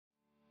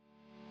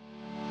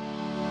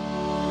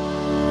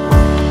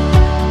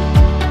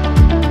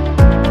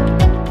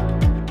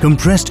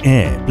Compressed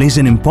air plays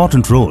an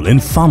important role in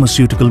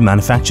pharmaceutical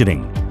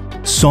manufacturing.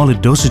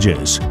 Solid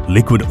dosages,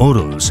 liquid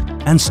orals,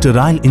 and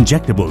sterile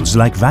injectables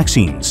like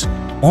vaccines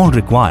all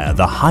require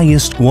the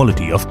highest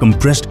quality of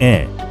compressed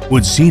air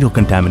with zero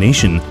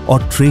contamination or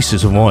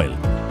traces of oil.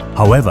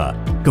 However,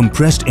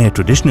 compressed air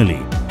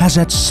traditionally has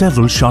had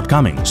several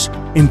shortcomings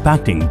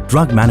impacting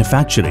drug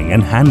manufacturing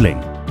and handling,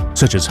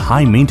 such as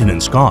high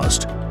maintenance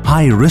cost,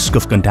 high risk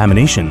of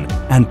contamination,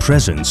 and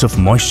presence of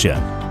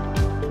moisture.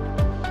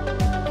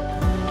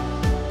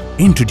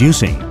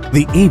 Introducing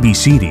the AB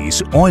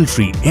series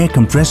oil-free air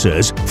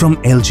compressors from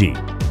ELGi.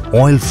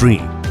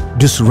 Oil-free,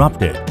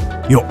 disrupted,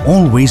 your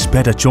always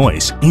better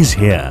choice is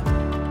here.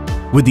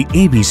 With the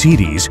AB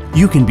series,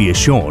 you can be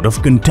assured of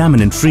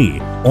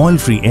contaminant-free,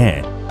 oil-free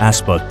air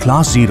as per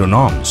Class 0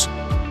 norms,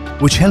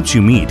 which helps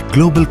you meet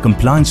global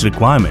compliance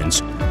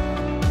requirements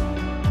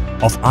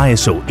of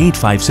ISO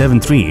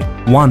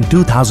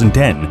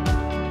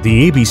 8573-1-2010.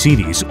 The AB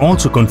series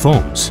also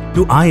conforms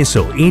to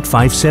ISO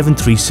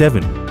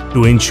 85737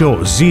 to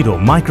ensure zero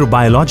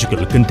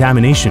microbiological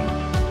contamination.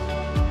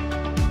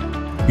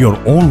 Your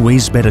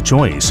always better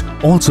choice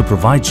also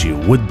provides you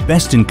with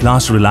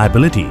best-in-class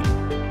reliability,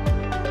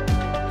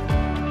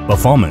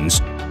 performance,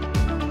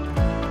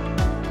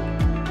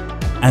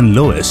 and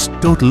lowest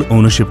total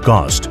ownership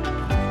cost.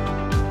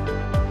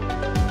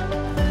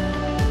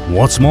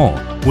 What's more,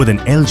 with an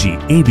ELGi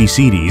AB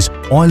series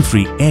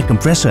oil-free air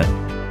compressor,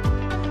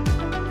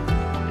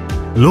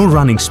 low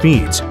running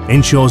speeds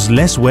ensures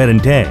less wear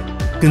and tear,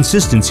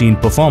 consistency in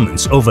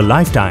performance over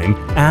lifetime,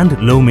 and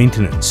low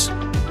maintenance.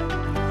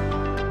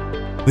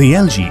 The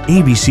ELGi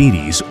AB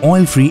series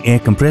oil-free air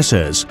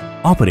compressors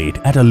operate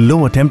at a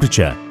lower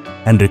temperature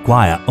and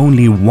require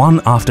only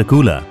one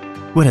aftercooler,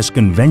 whereas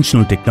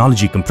conventional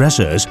technology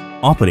compressors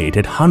operate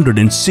at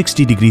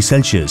 160 degrees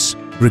Celsius,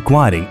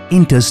 requiring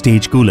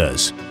interstage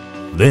coolers.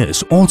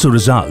 This also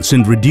results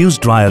in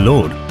reduced dryer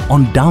load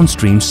on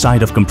downstream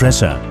side of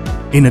compressor.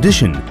 In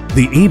addition,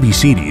 the AB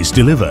series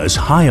delivers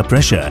higher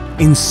pressure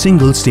in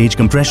single-stage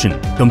compression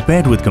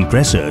compared with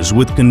compressors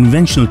with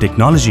conventional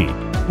technology,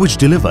 which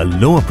deliver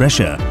lower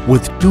pressure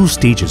with two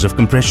stages of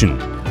compression.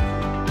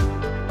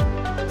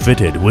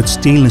 Fitted with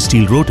stainless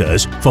steel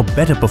rotors for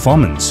better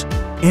performance,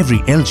 every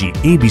ELGi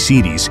AB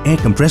series air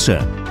compressor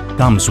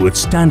comes with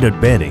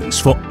standard bearings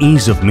for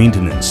ease of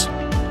maintenance.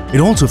 It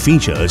also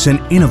features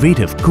an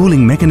innovative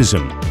cooling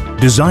mechanism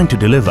designed to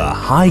deliver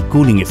high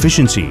cooling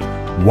efficiency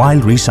while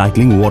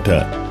recycling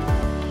water.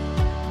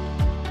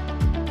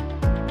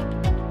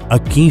 A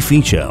key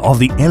feature of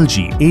the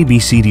ELGi AB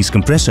series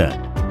compressor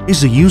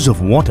is the use of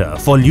water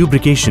for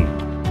lubrication.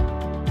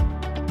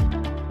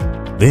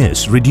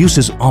 This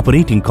reduces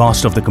operating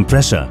cost of the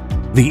compressor.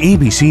 The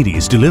AB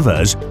series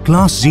delivers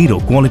Class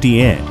 0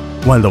 quality air,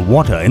 while the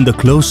water in the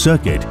closed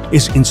circuit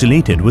is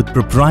insulated with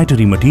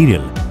proprietary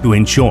material to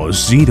ensure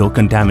zero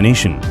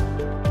contamination.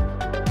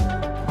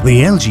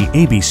 The ELGi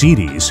AB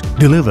series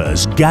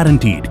delivers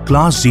guaranteed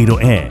Class 0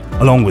 air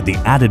along with the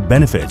added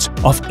benefits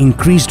of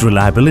increased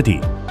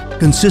reliability,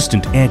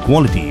 consistent air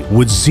quality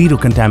with zero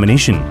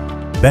contamination,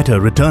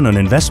 better return on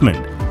investment,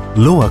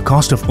 lower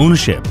cost of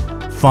ownership,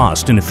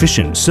 fast and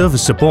efficient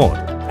service support,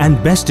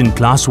 and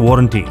best-in-class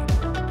warranty.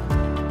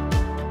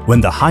 When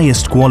the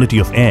highest quality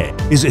of air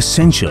is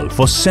essential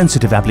for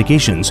sensitive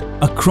applications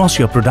across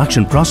your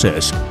production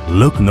process,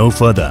 look no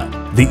further.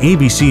 The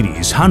AB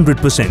series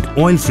 100%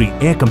 oil-free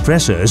air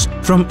compressors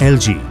from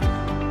ELGi.